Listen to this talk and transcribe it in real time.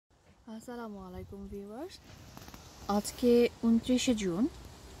আসসালামু আলাইকুম ভিউয়ার্স, আজকে 29শে জুন।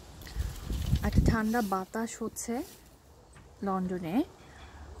 একটা ঠান্ডা বাতাস হচ্ছে লন্ডনে।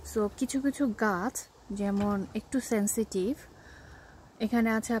 সো কিছু কিছু গাছ যেমন একটু সেন্সিটিভ, এখানে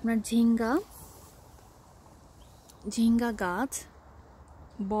আছে আপনার ঝিঙ্গা গাছ,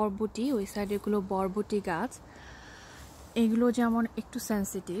 বরবটি, ওই সাইডে এগুলো বরবটি গাছ, এগুলো যেমন একটু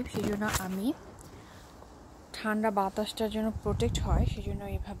সেন্সিটিভ, সেই জন্য আমি ঠান্ডা বাতাসটার জন্য প্রোটেক্ট হয় সেজন্য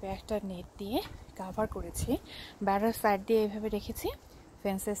এইভাবে একটা নেট দিয়ে কাভার করেছি। ব্যারার সাইড দিয়ে এইভাবে রেখেছি,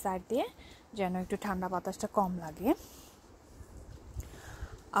 ফেন্সের সাইড দিয়ে, যেন একটু ঠান্ডা বাতাসটা কম লাগে।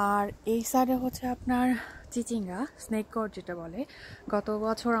 আর এই সাইডে হচ্ছে আপনার চিচিঙ্গা, স্নেক গার্ড যেটা বলে। গত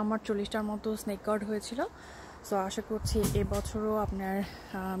বছর আমার 40টার মতো স্নেক গার্ড হয়েছিল। সো আশা করছি এবছরও আপনার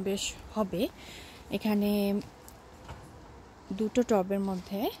বেশ হবে। এখানে দুটো টবের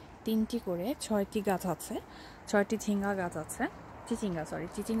মধ্যে 3টি করে 6টি গাছ আছে, 6টি চিচিঙ্গা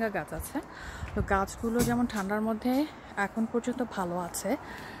গাছ আছে। তো গাছগুলো যেমন ঠান্ডার মধ্যে এখন পর্যন্ত ভালো আছে।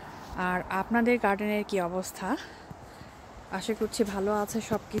 আর আপনাদের গার্ডেনের কি অবস্থা? আশা করছি ভালো আছে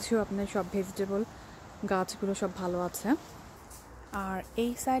সব কিছু, আপনার সব ভেজিটেবল গাছগুলো সব ভালো আছে। আর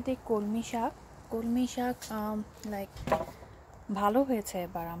এই সাইডে কলমি শাক লাইক ভালো হয়েছে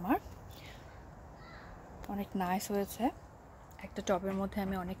এবার, আমার অনেক নাইস হয়েছে। একটা টবের মধ্যে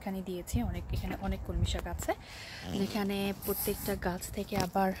আমি অনেকখানি দিয়েছি, এখানে অনেক কলমি শাক আছে, যেখানে প্রত্যেকটা গাছ থেকে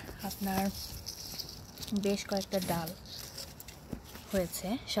আবার আপনার বেশ কয়েকটা ডাল হয়েছে,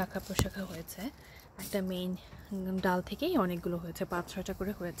 শাখা প্রশাখা হয়েছে। একটা মেইন ডাল থেকেই অনেকগুলো হয়েছে, 5-6টা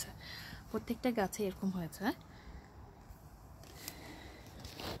করে হয়েছে, প্রত্যেকটা গাছে এরকম হয়েছে।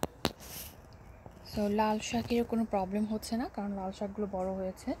 সো লাল শাকের কোনো প্রবলেম হচ্ছে না, কারণ লাল শাকগুলো বড়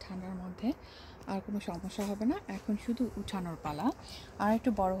হয়েছে, ঠান্ডার মধ্যে আর কোনো সমস্যা হবে না। এখন শুধু উঠানোর পালা, আর একটু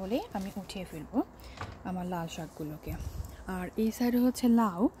বড় হলে আমি উঠিয়ে ফেলবো আমার লাল শাকগুলোকে। আর এই সাইডে হচ্ছে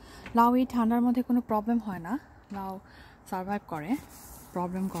লাউ এই ঠান্ডার মধ্যে কোনো প্রবলেম হয় না, লাউ সারভাইভ করে,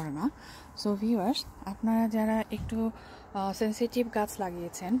 প্রবলেম করে না। সো ভিউয়ার্স, আপনারা যারা একটু সেন্সিটিভ গাছ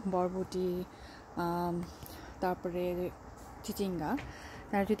লাগিয়েছেন, বরবটি তারপরে চিচিঙ্গা,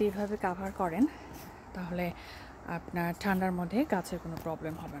 তারা যদি এভাবে কাভার করেন তাহলে আপনার ঠান্ডার মধ্যে গাছের কোনো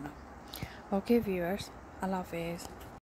প্রবলেম হবে না। ওকে ভিউয়ার্স, আল্লাহ হাফেজ।